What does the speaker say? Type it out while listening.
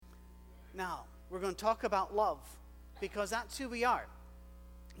Now, we're going to talk about love because that's who we are.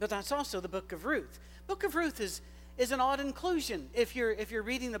 But that's also the book of Ruth. Book of Ruth is an odd inclusion if you're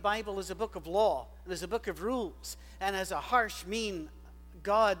reading the Bible as a book of law and as a book of rules and as a harsh, mean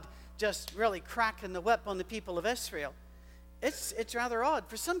God just really cracking the whip on the people of Israel. It's rather odd.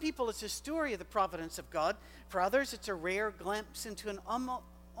 For some people, it's a story of the providence of God. For others, it's a rare glimpse into an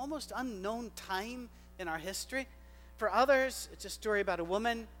almost unknown time in our history. For others, it's a story about a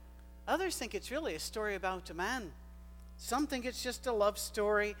woman. Others think it's really a story about a man. Some think it's just a love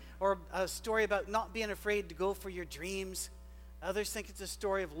story or a story about not being afraid to go for your dreams. Others think it's a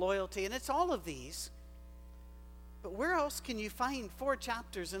story of loyalty, and it's all of these. But where else can you find 4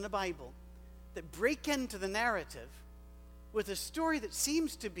 chapters in the Bible that break into the narrative with a story that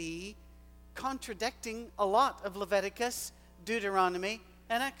seems to be contradicting a lot of Leviticus, Deuteronomy,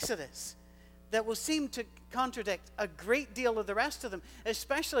 and Exodus, that will seem to contradict a great deal of the rest of them,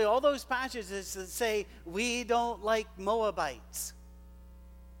 especially all those passages that say, we don't like Moabites.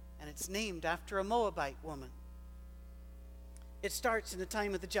 And it's named after a Moabite woman. It starts in the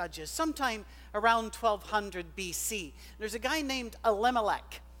time of the Judges, sometime around 1200 BC. There's a guy named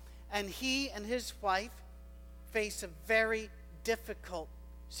Elimelech, and he and his wife face a very difficult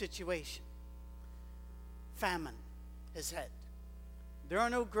situation. Famine has hit. There are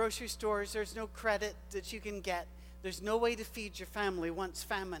no grocery stores. There's no credit that you can get. There's no way to feed your family once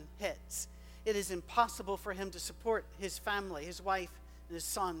famine hits. It is impossible for him to support his family, his wife, and his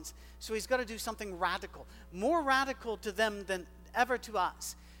sons. So he's got to do something radical, more radical to them than ever to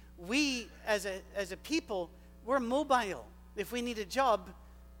us. We, as a people, we're mobile. If we need a job,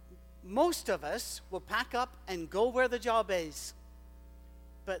 most of us will pack up and go where the job is.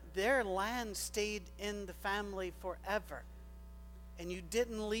 But their land stayed in the family forever. And you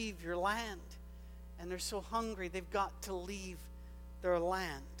didn't leave your land. And they're so hungry, they've got to leave their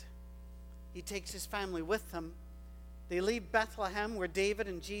land. He takes his family with him. They leave Bethlehem, where David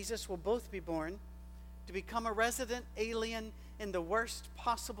and Jesus will both be born, to become a resident alien in the worst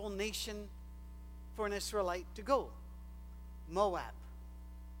possible nation for an Israelite to go, Moab,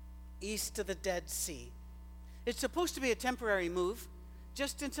 east of the Dead Sea. It's supposed to be a temporary move,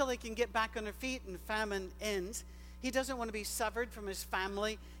 just until they can get back on their feet and famine ends. He doesn't want to be severed from his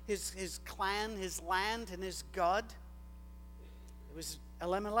family, his clan, his land, and his God. It was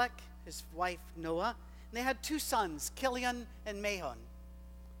Elimelech, his wife Noah, and they had 2 sons, Kilion and Mahon.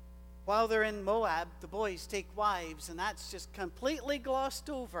 While they're in Moab, the boys take wives, and that's just completely glossed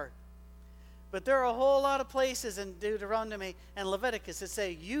over. But there are a whole lot of places in Deuteronomy and Leviticus that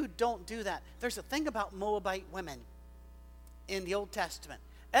say, you don't do that. There's a thing about Moabite women in the Old Testament.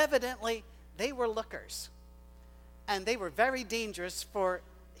 Evidently, they were lookers. And they were very dangerous for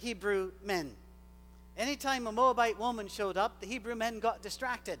Hebrew men. Anytime a Moabite woman showed up, the Hebrew men got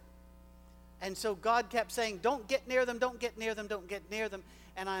distracted. And so God kept saying, don't get near them, don't get near them, don't get near them.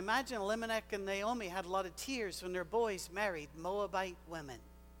 And I imagine Elimelech and Naomi had a lot of tears when their boys married Moabite women.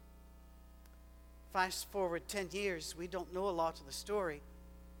 Fast forward 10 years, we don't know a lot of the story.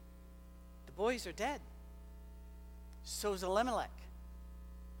 The boys are dead. So's Elimelech.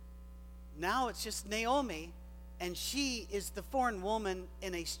 Now it's just Naomi, and she is the foreign woman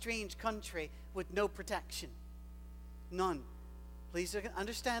in a strange country with no protection. None. Please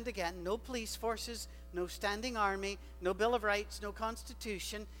understand again, no police forces, no standing army, no Bill of Rights, no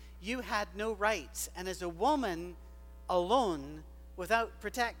Constitution. You had no rights. And as a woman alone, without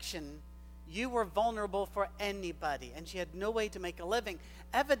protection, you were vulnerable for anybody. And she had no way to make a living.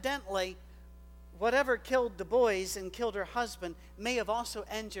 Evidently, whatever killed the boys and killed her husband may have also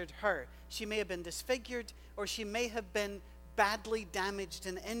injured her. She may have been disfigured, or she may have been badly damaged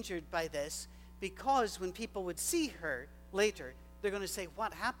and injured by this, because when people would see her later, they're going to say,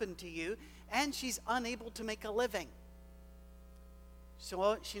 what happened to you? And she's unable to make a living.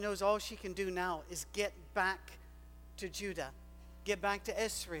 So she knows all she can do now is get back to Judah, get back to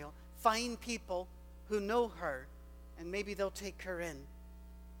Israel, find people who know her, and maybe they'll take her in.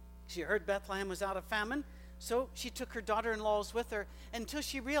 She heard Bethlehem was out of famine, so she took her daughter-in-laws with her until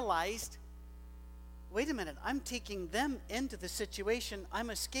she realized, wait a minute, I'm taking them into the situation I'm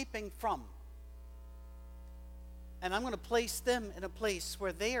escaping from. And I'm going to place them in a place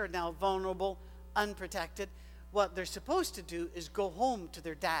where they are now vulnerable, unprotected. What they're supposed to do is go home to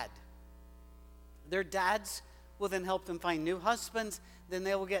their dad. Their dads will then help them find new husbands. Then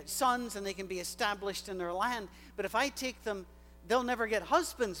they will get sons, and they can be established in their land. But if I take them, they'll never get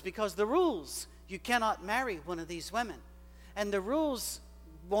husbands, because the rules, you cannot marry one of these women. And the rules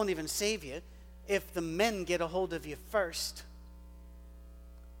won't even save you if the men get a hold of you first.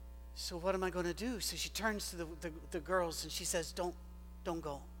 So what am I going to do? So she turns to the girls and she says, don't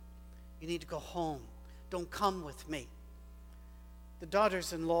go. You need to go home. Don't come with me. The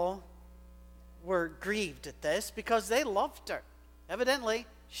daughters-in-law were grieved at this because they loved her. Evidently,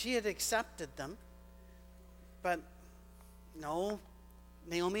 she had accepted them. But no,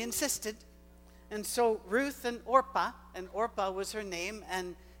 Naomi insisted. And so Ruth and Orpah was her name,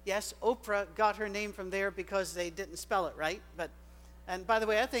 and yes, Oprah got her name from there because they didn't spell it right. And by the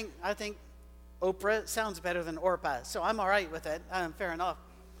way, I think Oprah sounds better than Orpah, so I'm all right with it. Fair enough.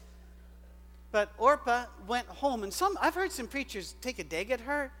 But Orpah went home, and I've heard some preachers take a dig at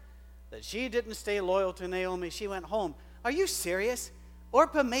her that she didn't stay loyal to Naomi. She went home. Are you serious?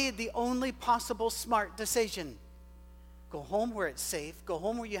 Orpah made the only possible smart decision. Go home where it's safe. Go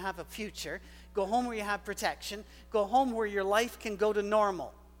home where you have a future. Go home where you have protection. Go home where your life can go to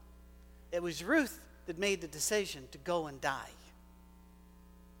normal. It was Ruth that made the decision to go and die.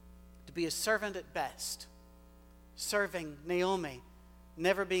 To be a servant at best. Serving Naomi,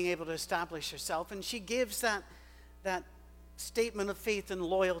 never being able to establish herself. And she gives that statement of faith and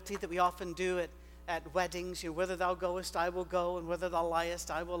loyalty that we often do at weddings. Whither thou goest, I will go, and whither thou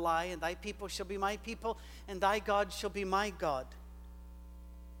liest, I will lie, and thy people shall be my people, and thy God shall be my God.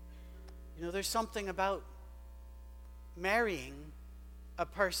 There's something about marrying a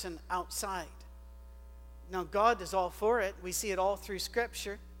person outside. Now, God is all for it. We see it all through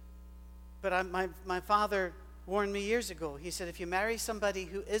Scripture. But my father warned me years ago. He said, if you marry somebody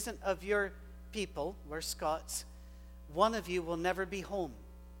who isn't of your people, we're Scots, one of you will never be home.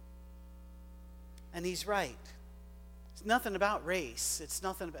 And he's right. It's nothing about race. It's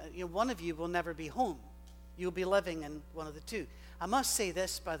nothing about, one of you will never be home. You'll be living in one of the two. I must say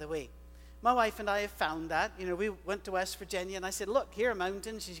this, by the way. My wife and I have found that. We went to West Virginia, and I said, look, here are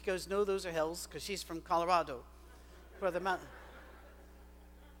mountains. She goes, no, those are hills, because she's from Colorado, where the mountain.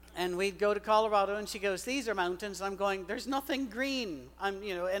 And we'd go to Colorado, and she goes, these are mountains. And I'm going, there's nothing green.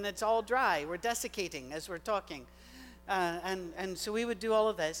 And it's all dry. We're desiccating as we're talking. And so we would do all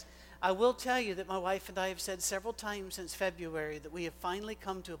of this. I will tell you that my wife and I have said several times since February that we have finally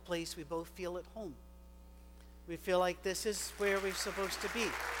come to a place we both feel at home. We feel like this is where we're supposed to be.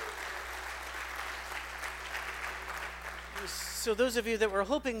 So those of you that were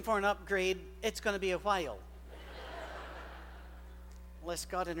hoping for an upgrade, it's going to be a while. Unless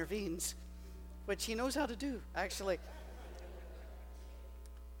God intervenes, which he knows how to do, actually.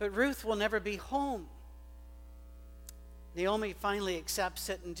 But Ruth will never be home. Naomi finally accepts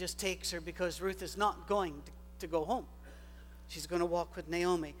it and just takes her because Ruth is not going to go home. She's going to walk with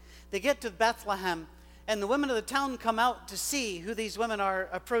Naomi. They get to Bethlehem, and the women of the town come out to see who these women are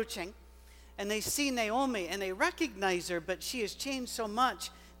approaching. And they see Naomi, and they recognize her, but she has changed so much.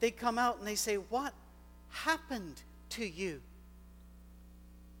 They come out and they say, what happened to you?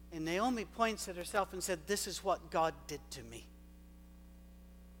 And Naomi points at herself and said, this is what God did to me.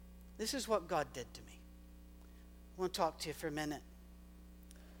 This is what God did to me. I want to talk to you for a minute.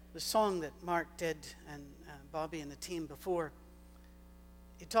 The song that Mark did and Bobby and the team before,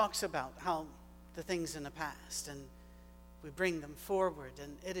 it talks about how the things in the past, and we bring them forward.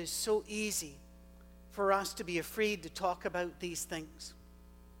 And it is so easy for us to be afraid to talk about these things.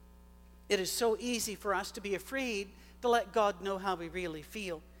 It is so easy for us to be afraid to let God know how we really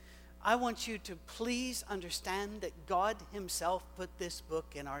feel. I want you to please understand that God himself put this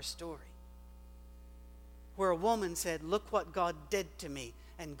book in our story. Where a woman said, look what God did to me.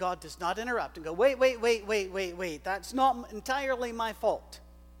 And God does not interrupt and go, wait. That's not entirely my fault.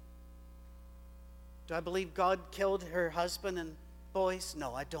 Do I believe God killed her husband and boys?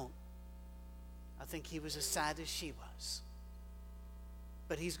 No, I don't. I think he was as sad as she was.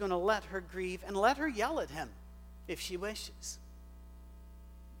 But he's going to let her grieve and let her yell at him if she wishes.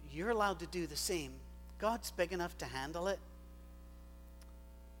 You're allowed to do the same. God's big enough to handle it.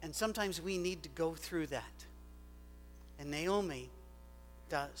 And sometimes we need to go through that. And Naomi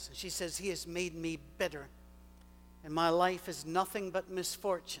does. She says, he has made me bitter, and my life is nothing but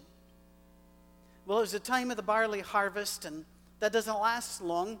misfortune. Well, it was the time of the barley harvest, and that doesn't last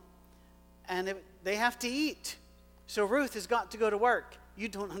long, and they have to eat. So Ruth has got to go to work. You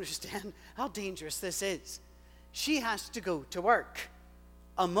don't understand how dangerous this is. She has to go to work.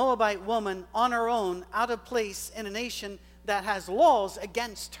 A Moabite woman on her own, out of place in a nation that has laws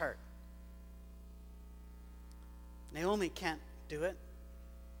against her. Naomi can't do it.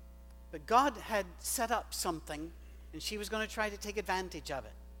 But God had set up something, and she was going to try to take advantage of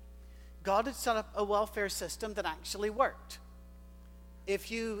it. God had set up a welfare system that actually worked.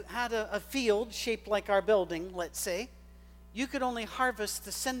 If you had a field shaped like our building, let's say, you could only harvest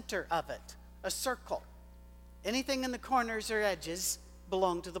the center of it, a circle. Anything in the corners or edges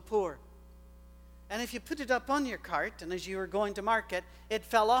belonged to the poor. And if you put it up on your cart, and as you were going to market, it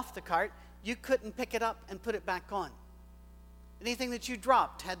fell off the cart, you couldn't pick it up and put it back on. Anything that you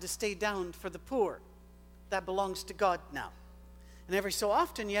dropped had to stay down for the poor. That belongs to God now. And every so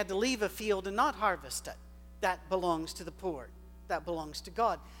often you had to leave a field and not harvest it. That belongs to the poor. That belongs to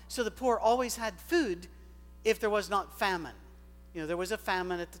God. So the poor always had food if there was not famine. You know, there was a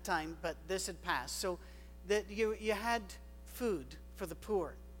famine at the time, but this had passed. So that you had food for the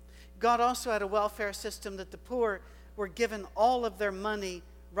poor. God also had a welfare system that the poor were given all of their money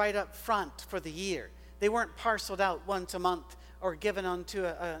right up front for the year. They weren't parceled out once a month or given onto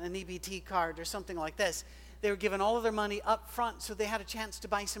an EBT card or something like this. They were given all of their money up front so they had a chance to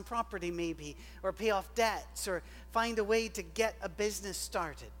buy some property maybe, or pay off debts, or find a way to get a business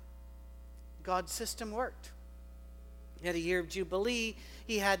started. God's system worked. He had a year of Jubilee.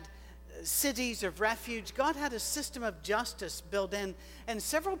 He had cities of refuge. God had a system of justice built in and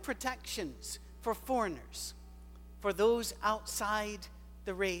several protections for foreigners, for those outside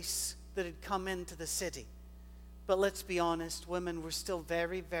the race that had come into the city. But let's be honest, women were still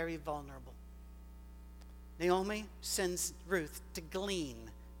very, very vulnerable. Naomi sends Ruth to glean.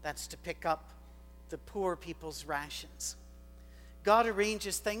 That's to pick up the poor people's rations. God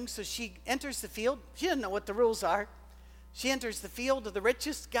arranges things so she enters the field. She doesn't know what the rules are. She enters the field of the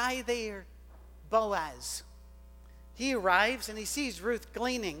richest guy there, Boaz. He arrives and he sees Ruth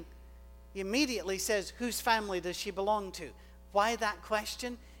gleaning. He immediately says, whose family does she belong to? Why that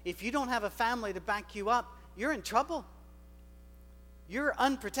question? If you don't have a family to back you up, you're in trouble. You're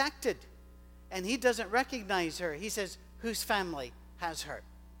unprotected. And he doesn't recognize her. He says, whose family has her?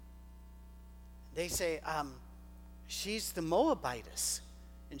 They say, she's the Moabitess.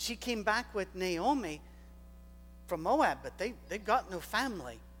 And she came back with Naomi from Moab, but they've got no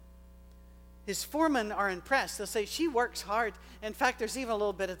family. His foremen are impressed. They'll say, she works hard. In fact, there's even a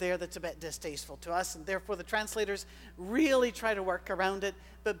little bit of there that's a bit distasteful to us, and therefore the translators really try to work around it.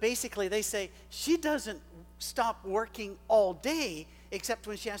 But basically they say, she doesn't stop working all day except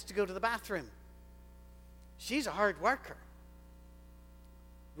when she has to go to the bathroom. She's a hard worker.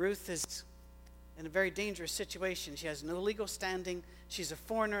 Ruth is in a very dangerous situation. She has no legal standing. She's a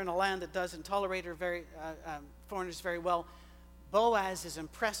foreigner in a land that doesn't tolerate her foreigners very well. Boaz is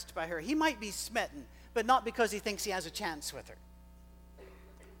impressed by her. He might be smitten, but not because he thinks he has a chance with her.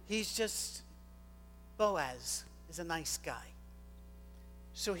 He's just, Boaz is a nice guy.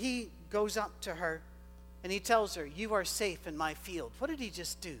 So he goes up to her and he tells her, you are safe in my field. What did he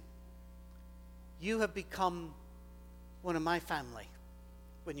just do? You have become one of my family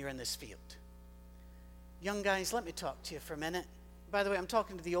when you're in this field. Young guys, let me talk to you for a minute. By the way, I'm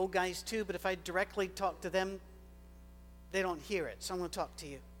talking to the old guys too, but if I directly talk to them, they don't hear it. So I'm going to talk to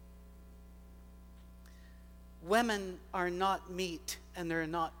you. Women are not meat and they're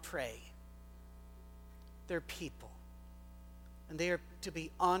not prey. They're people. And they are to be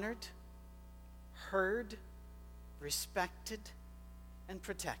honored, heard, respected, and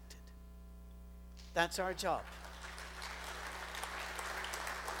protected. That's our job.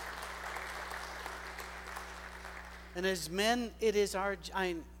 And as men, it's our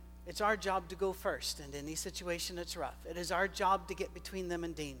job to go first in any situation that's rough. It is our job to get between them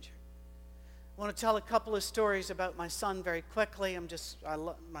and danger. I want to tell a couple of stories about my son very quickly.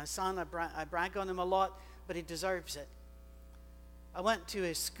 My son, I brag on him a lot, but he deserves it. I went to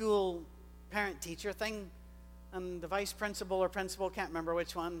a school parent-teacher thing, and the vice principal or principal, can't remember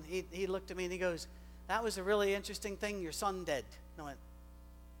which one, he looked at me and he goes, that was a really interesting thing your son did. And I went,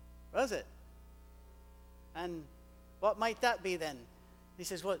 was it? And what might that be then? He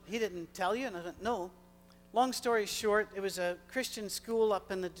says, well, he didn't tell you? And I went, no. Long story short, it was a Christian school up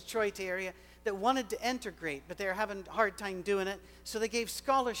in the Detroit area that wanted to integrate, but they were having a hard time doing it, so they gave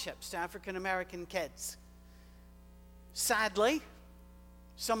scholarships to African-American kids. Sadly,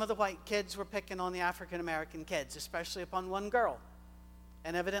 some of the white kids were picking on the African-American kids, especially upon one girl.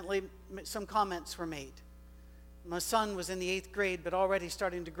 And evidently, some comments were made. My son was in the 8th grade, but already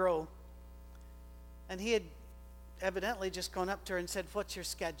starting to grow. And he had evidently just gone up to her and said, what's your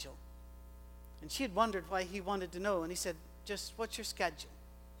schedule? And she had wondered why he wanted to know. And he said, just what's your schedule?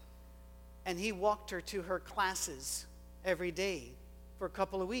 And he walked her to her classes every day for a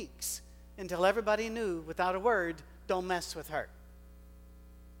couple of weeks until everybody knew, without a word, don't mess with her.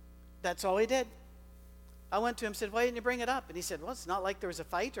 That's all he did. I went to him and said, why didn't you bring it up? And he said, well, it's not like there was a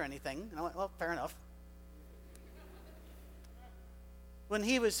fight or anything. And I went, well, fair enough. When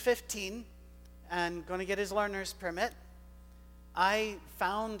he was 15 and going to get his learner's permit, I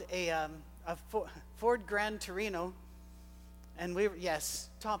found a Ford Grand Torino, and we were, yes,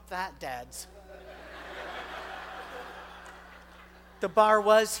 top that, dads. The bar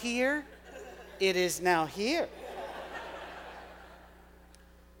was here, It is now here.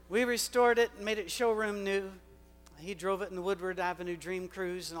 We restored it and made it showroom new. He drove it in the Woodward Avenue Dream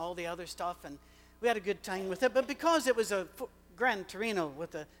Cruise and all the other stuff, and we had a good time with it. But because it was a Gran Torino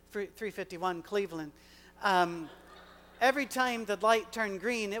with a 351 Cleveland, every time the light turned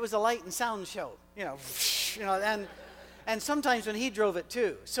green, it was a light and sound show, and sometimes when he drove it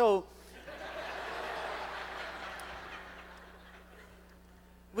too. So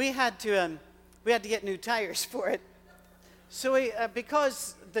we had to get new tires for it. So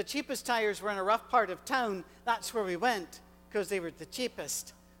because the cheapest tires were in a rough part of town, that's where we went, because they were the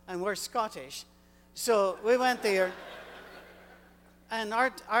cheapest, and we're Scottish. So we went there, and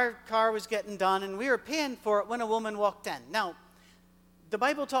our car was getting done, and we were paying for it when a woman walked in. Now, the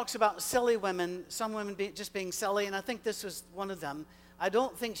Bible talks about silly women, some women just being silly, and I think this was one of them. I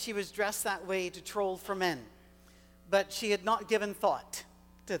don't think she was dressed that way to troll for men, but she had not given thought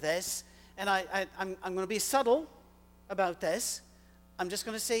to this, and I'm going to be subtle about this. I'm just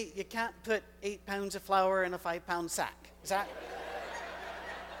going to say you can't put 8 pounds of flour in a 5-pound sack. Is that?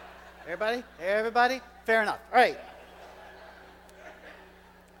 Everybody? Everybody? Fair enough. All right.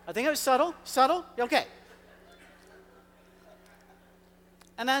 I think it was subtle. Subtle? Okay.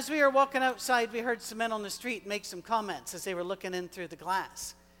 And as we were walking outside, we heard some men on the street make some comments as they were looking in through the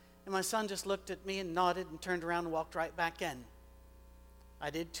glass. And my son just looked at me and nodded and turned around and walked right back in. I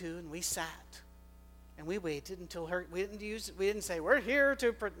did too, and we sat. And we waited until we didn't say, we're here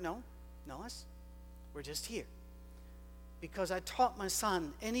to, no, we're just here. Because I taught my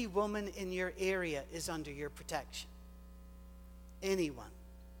son, any woman in your area is under your protection. Anyone,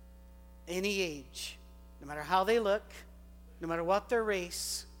 any age, no matter how they look, no matter what their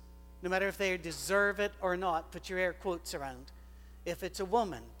race, no matter if they deserve it or not, put your air quotes around. If it's a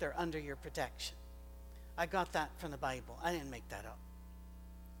woman, they're under your protection. I got that from the Bible. I didn't make that up.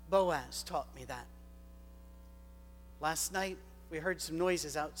 Boaz taught me that. Last night, we heard some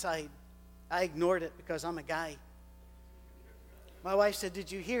noises outside. I ignored it because I'm a guy. My wife said,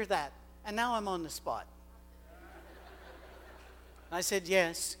 "Did you hear that?" And now I'm on the spot. I said,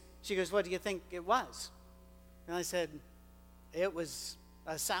 "Yes." She goes, "What do you think it was?" And I said, "It was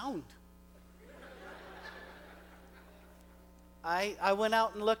a sound." I went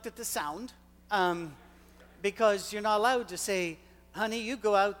out and looked at the sound because you're not allowed to say, "Honey, you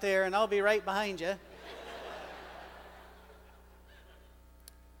go out there and I'll be right behind you."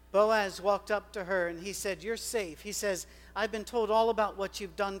 Boaz walked up to her and he said, "You're safe." He says, "I've been told all about what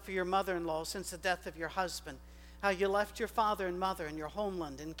you've done for your mother-in-law since the death of your husband, how you left your father and mother and your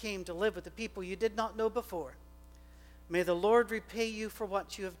homeland and came to live with the people you did not know before. May the Lord repay you for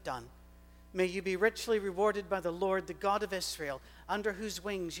what you have done. May you be richly rewarded by the Lord, the God of Israel, under whose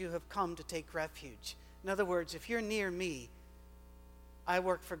wings you have come to take refuge." In other words, if you're near me, I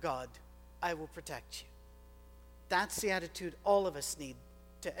work for God, I will protect you. That's the attitude all of us need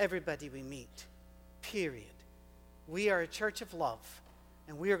to everybody we meet, period. We are a church of love,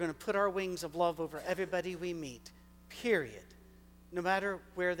 and we are going to put our wings of love over everybody we meet, period, no matter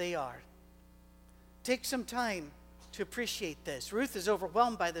where they are. Take some time to appreciate this. Ruth is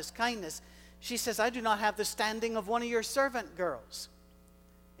overwhelmed by this kindness. She says, "I do not have the standing of one of your servant girls."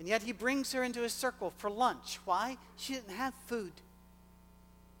 And yet he brings her into his circle for lunch. Why? She didn't have food.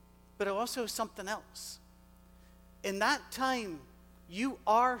 But also something else. In that time, you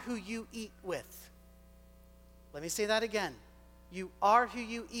are who you eat with. Let me say that again. You are who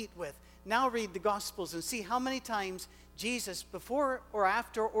you eat with. Now read the Gospels and see how many times Jesus, before or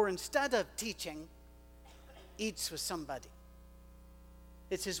after or instead of teaching, eats with somebody.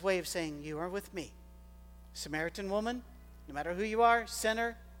 It's his way of saying, you are with me. Samaritan woman, no matter who you are,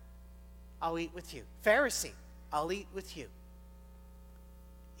 sinner, I'll eat with you. Pharisee, I'll eat with you.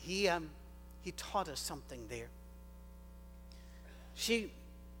 He taught us something there. She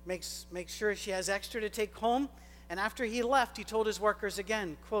makes sure she has extra to take home. And after he left, he told his workers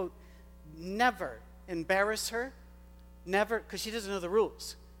again, quote, never embarrass her, never, because she doesn't know the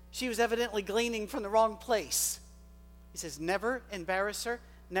rules. She was evidently gleaning from the wrong place. He says, never embarrass her,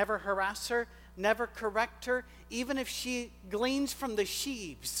 never harass her, never correct her, even if she gleans from the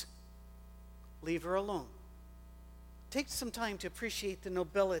sheaves. Leave her alone. Take some time to appreciate the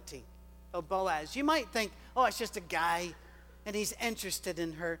nobility of Boaz. You might think, oh, it's just a guy, and he's interested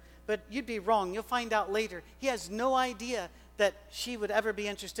in her. But you'd be wrong. You'll find out later. He has no idea that she would ever be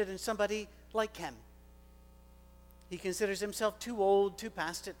interested in somebody like him. He considers himself too old, too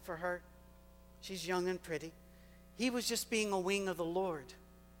past it for her. She's young and pretty. He was just being a wing of the Lord.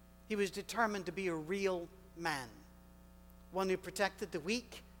 He was determined to be a real man, one who protected the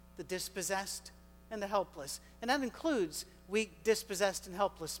weak, the dispossessed, and the helpless. And that includes weak, dispossessed, and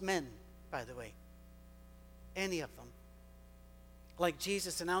helpless men by the way. Any of them. Like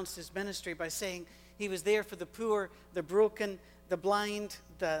Jesus announced his ministry by saying he was there for the poor, the broken, the blind,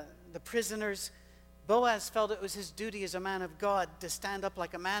 the prisoners. Boaz felt it was his duty as a man of God to stand up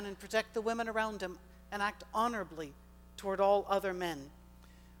like a man and protect the women around him and act honorably toward all other men.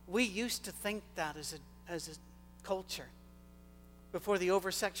 We used to think that as a culture, before the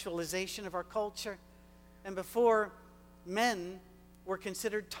over-sexualization of our culture, and before men were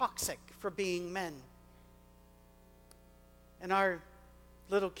considered toxic for being men. In our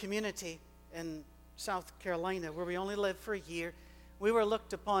little community in South Carolina, where we only lived for a year, we were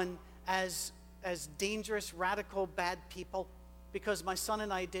looked upon as dangerous, radical, bad people, because my son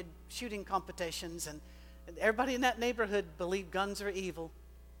and I did shooting competitions, and everybody in that neighborhood believed guns are evil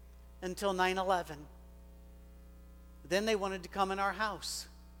until 9/11. Then they wanted to come in our house,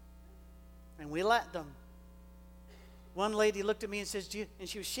 and we let them. One lady looked at me and says, and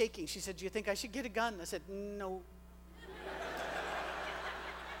she was shaking. She said, "Do you think I should get a gun?" I said, "No."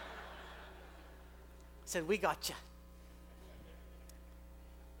 I said, "We got you."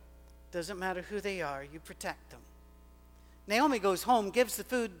 Doesn't matter who they are, you protect them. Naomi goes home, gives the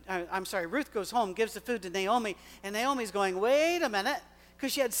food, Ruth goes home, gives the food to Naomi, and Naomi's going, "Wait a minute,"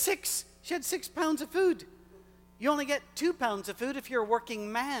 because she had 6 pounds of food. You only get 2 pounds of food if you're a working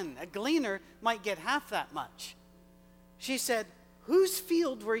man. A gleaner might get half that much. She said, "Whose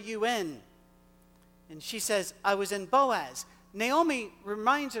field were you in?" And she says, "I was in Boaz." Naomi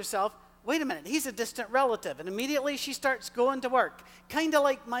reminds herself, wait a minute, he's a distant relative. And immediately she starts going to work. Kind of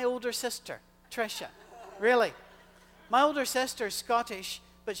like my older sister, Tricia. Really. My older sister is Scottish,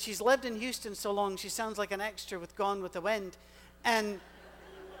 but she's lived in Houston so long, she sounds like an extra with Gone with the Wind. And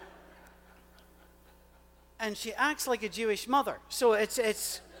she acts like a Jewish mother. So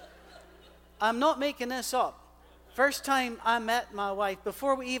it's I'm not making this up. First time I met my wife,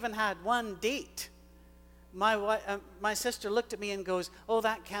 before we even had one date, my sister looked at me and goes, "Oh,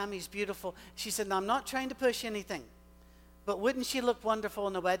 that Cammie's beautiful." She said, "No, I'm not trying to push anything, but wouldn't she look wonderful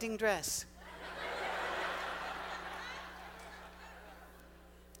in a wedding dress?"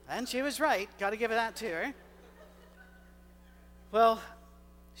 And she was right. Got to give it that to her. Well,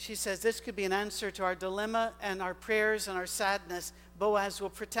 she says, this could be an answer to our dilemma and our prayers and our sadness. Boaz will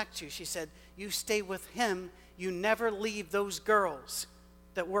protect you. She said, you stay with him. You never leave those girls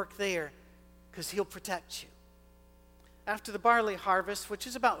that work there, because he'll protect you. After the barley harvest, which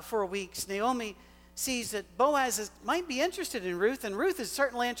is about 4 weeks, Naomi sees that Boaz might be interested in Ruth, and Ruth is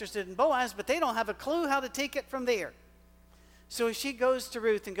certainly interested in Boaz, but they don't have a clue how to take it from there. So she goes to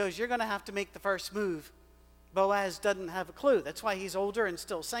Ruth and goes, "You're going to have to make the first move." Boaz doesn't have a clue. That's why he's older and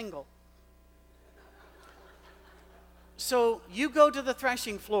still single. So you go to the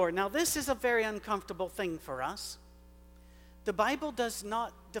threshing floor. Now, this is a very uncomfortable thing for us. The Bible does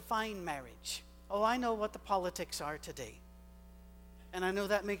not define marriage. Oh, I know what the politics are today. And I know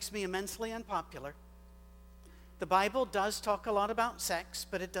that makes me immensely unpopular. The Bible does talk a lot about sex,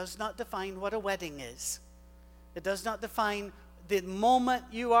 but it does not define what a wedding is. It does not define the moment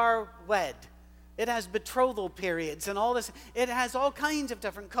you are wed. It has betrothal periods and all this. It has all kinds of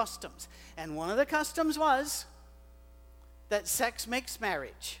different customs. And one of the customs was that sex makes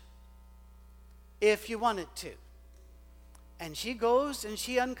marriage, if you want it to. And she goes and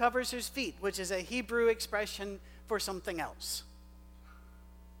she uncovers his feet, which is a Hebrew expression for something else.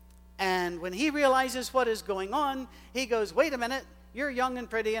 And when he realizes what is going on, he goes, "Wait a minute, you're young and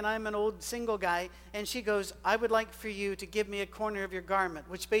pretty and I'm an old single guy." And she goes, "I would like for you to give me a corner of your garment,"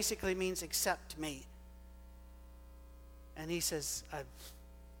 which basically means accept me. And he says,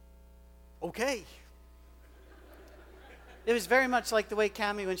 "Okay." It was very much like the way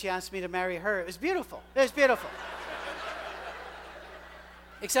Cammie, when she asked me to marry her, it was beautiful. It was beautiful.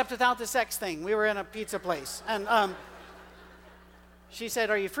 Except without the sex thing. We were in a pizza place. And she said,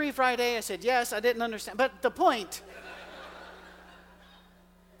 "Are you free Friday?" I said, "Yes." I didn't understand. But the point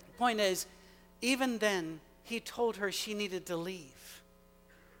is, even then, he told her she needed to leave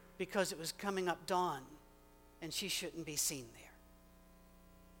because it was coming up dawn and she shouldn't be seen there.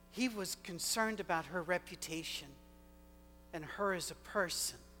 He was concerned about her reputation and her as a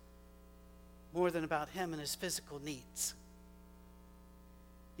person more than about him and his physical needs.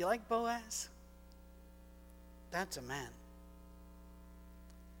 You like Boaz? That's a man.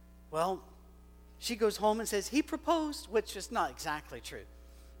 Well, she goes home and says, "He proposed," which is not exactly true.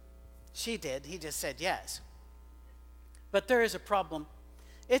 She did. He just said yes. But there is a problem.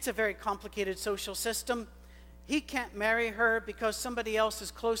 It's a very complicated social system. He can't marry her because somebody else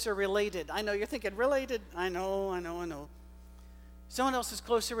is closer related. I know you're thinking, related? I know. Someone else is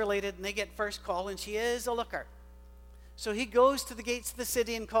closer related, and they get first call, and she is a looker. So he goes to the gates of the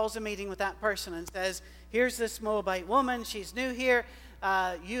city and calls a meeting with that person and says, here's this Moabite woman. She's new here.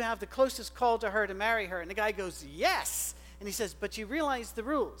 You have the closest call to her to marry her. And the guy goes, yes. And he says, but you realize the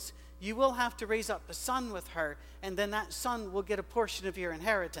rules. You will have to raise up a son with her, and then that son will get a portion of your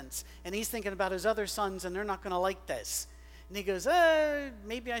inheritance. And he's thinking about his other sons, and they're not going to like this. And he goes,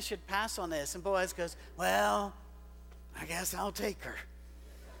 maybe I should pass on this. And Boaz goes, well, I guess I'll take her.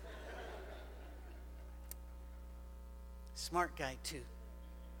 Smart guy, too.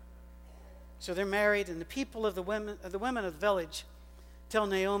 So they're married, and the people of the women of the village tell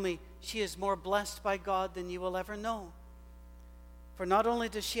Naomi, she is more blessed by God than you will ever know. For not only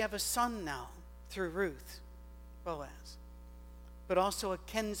does she have a son now through Ruth, Boaz, but also a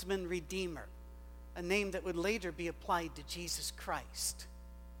kinsman redeemer, a name that would later be applied to Jesus Christ.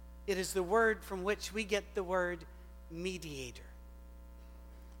 It is the word from which we get the word mediator,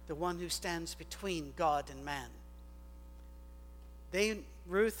 the one who stands between God and man.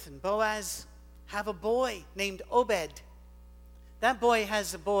 Ruth and Boaz, have a boy named Obed. That boy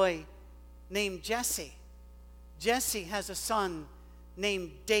has a boy named Jesse. Jesse has a son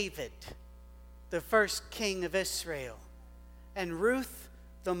named David, the first king of Israel. And Ruth,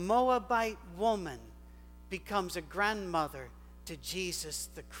 the Moabite woman, becomes a grandmother to Jesus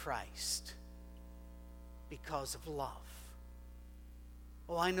the Christ because of love.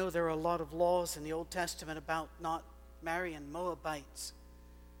 Oh, I know there are a lot of laws in the Old Testament about not marrying Moabites.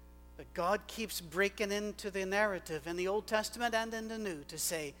 But God keeps breaking into the narrative in the Old Testament and in the New to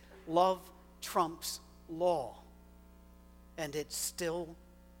say, love trumps law. And it still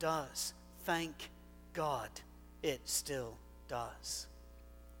does. Thank God it still does.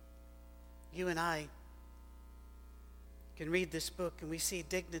 You and I can read this book and we see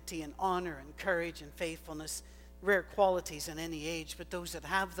dignity and honor and courage and faithfulness, rare qualities in any age, but those that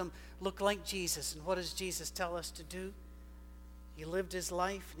have them look like Jesus. And what does Jesus tell us to do? He lived his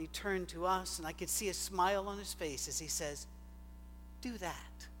life and he turned to us, and I could see a smile on his face as he says, do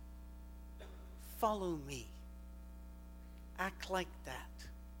that. Follow me. Act like that.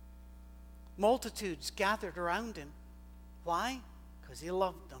 Multitudes gathered around him. Why? Because he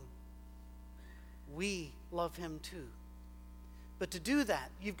loved them. We love him too. But to do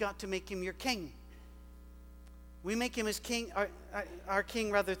that, you've got to make him your king. We make him as king, our king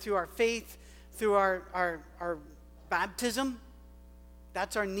rather, through our faith, through our baptism.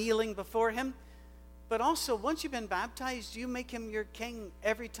 That's our kneeling before him. But also, once you've been baptized, you make him your king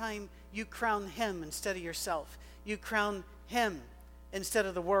every time you crown him instead of yourself. You crown him instead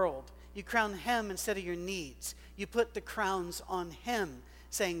of the world. You crown him instead of your needs. You put the crowns on him,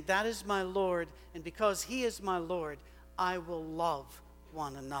 saying, that is my Lord, and because he is my Lord, I will love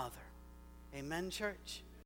one another. Amen, church?